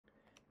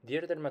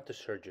Dear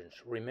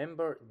dermatosurgeons,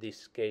 remember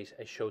this case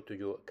I showed to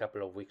you a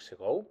couple of weeks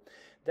ago?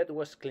 That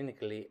was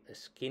clinically a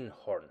skin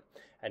horn,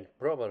 and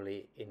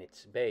probably in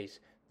its base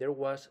there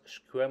was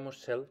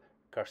squamous cell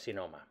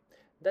carcinoma.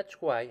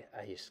 That's why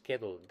I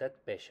scheduled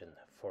that patient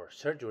for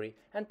surgery,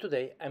 and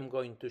today I'm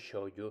going to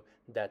show you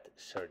that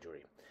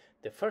surgery.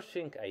 The first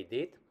thing I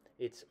did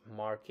is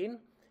marking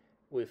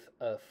with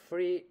a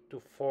 3 to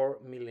 4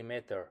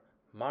 millimeter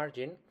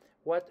margin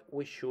what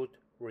we should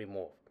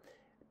remove.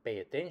 Pay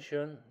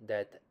attention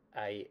that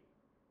I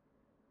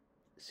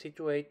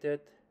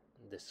situated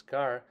the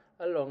scar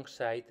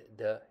alongside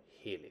the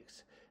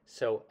helix.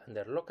 So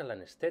under local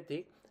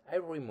anesthetic, I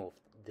removed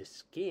the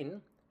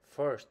skin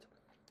first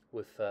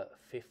with a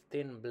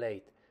 15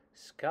 blade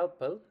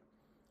scalpel.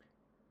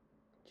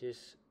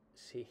 Just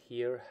see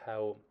here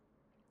how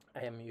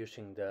I am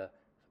using the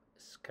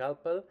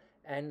scalpel,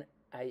 and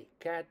I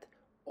cut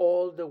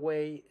all the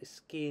way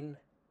skin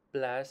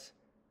plus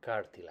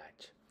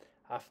cartilage.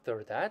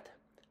 After that,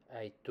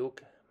 I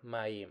took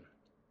my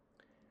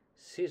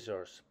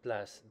scissors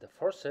plus the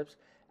forceps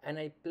and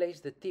I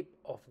placed the tip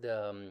of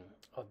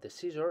the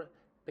scissor,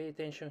 pay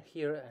attention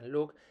here and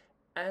look,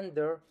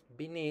 under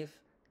beneath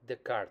the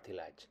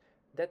cartilage.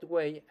 That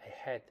way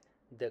I had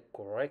the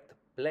correct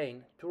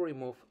plane to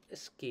remove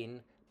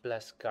skin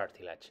plus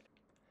cartilage.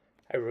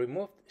 I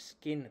removed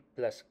skin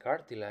plus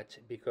cartilage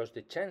because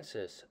the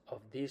chances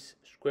of this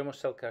squamous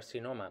cell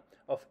carcinoma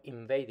of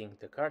invading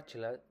the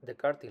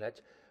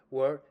cartilage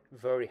were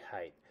very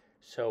high.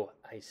 So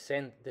I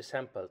sent the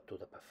sample to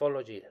the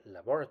pathology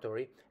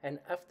laboratory, and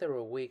after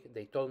a week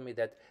they told me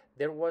that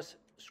there was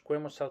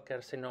squamous cell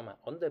carcinoma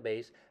on the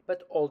base,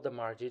 but all the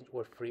margins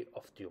were free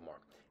of tumor.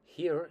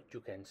 Here you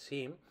can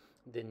see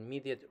the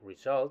immediate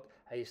result.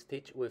 I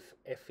stitched with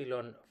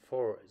Ethilon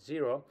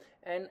 40,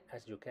 and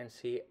as you can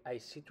see, I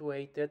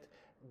situated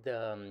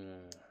the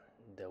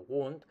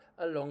wound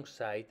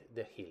alongside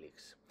the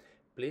helix.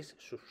 Please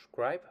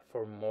subscribe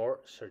for more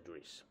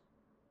surgeries.